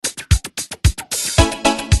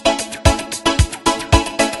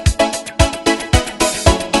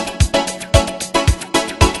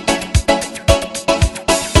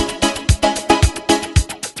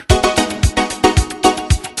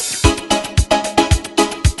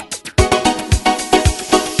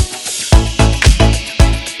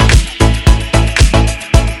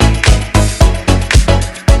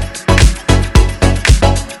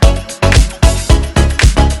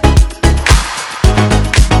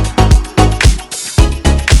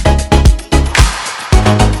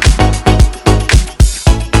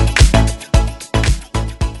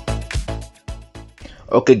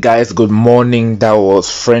Okay guys, good morning. That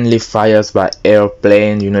was Friendly Fires by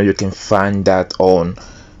Airplane. You can find that on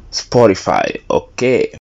Spotify.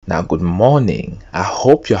 Okay, now good morning. I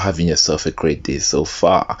hope you're having yourself a great day so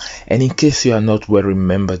far, and in case you are not well,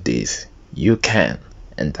 remember this: you can,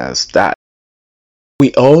 and that's that.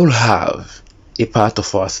 We all have a part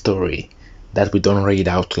of our story that we don't read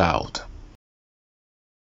out loud.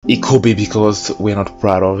 It could be because we're not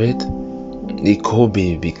proud of it. It could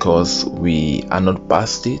be because we are not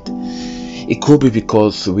past it. It could be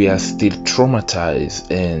because we are still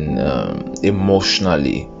traumatized and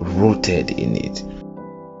emotionally rooted in it.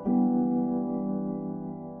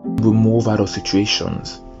 We move out of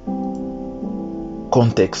situations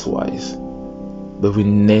context wise, but we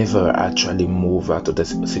never actually move out of the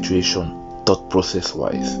situation thought process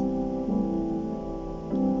wise.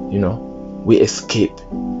 We escape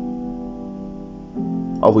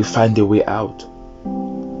or we find a way out,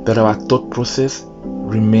 but our thought process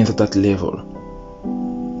remains at that level.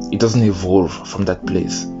 It doesn't evolve from that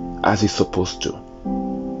place as it's supposed to.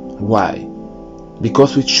 Why?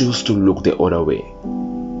 Because we choose to look the other way.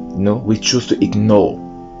 We choose to ignore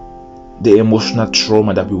the emotional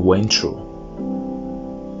trauma that we went through.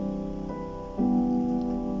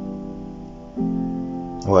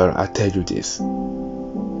 Well, I tell you this: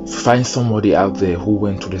 find somebody out there who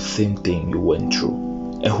went through the same thing you went through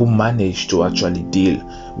and who managed to actually deal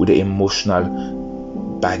with the emotional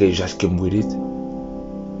baggage that came with it.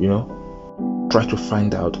 Try to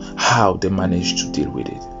find out how they managed to deal with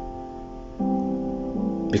it,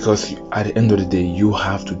 because at the end of the day, you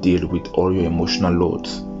have to deal with all your emotional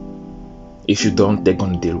loads. If you don't, they're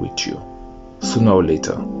going to deal with you sooner or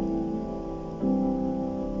later.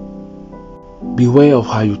 Beware of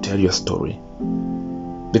how you tell your story,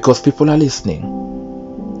 because people are listening.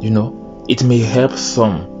 It may help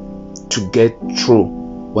some to get through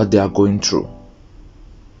what they are going through.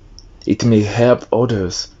 It may help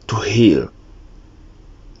others to heal,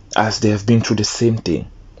 as they have been through the same thing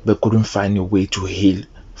but couldn't find a way to heal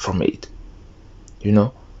from it.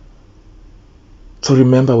 So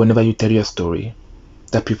remember, whenever you tell your story,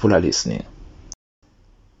 that people are listening.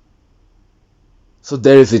 So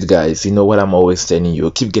there is it, guys. What I'm always telling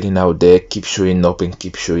you: keep getting out there, keep showing up and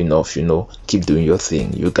keep showing off. Keep doing your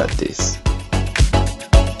thing. You got this.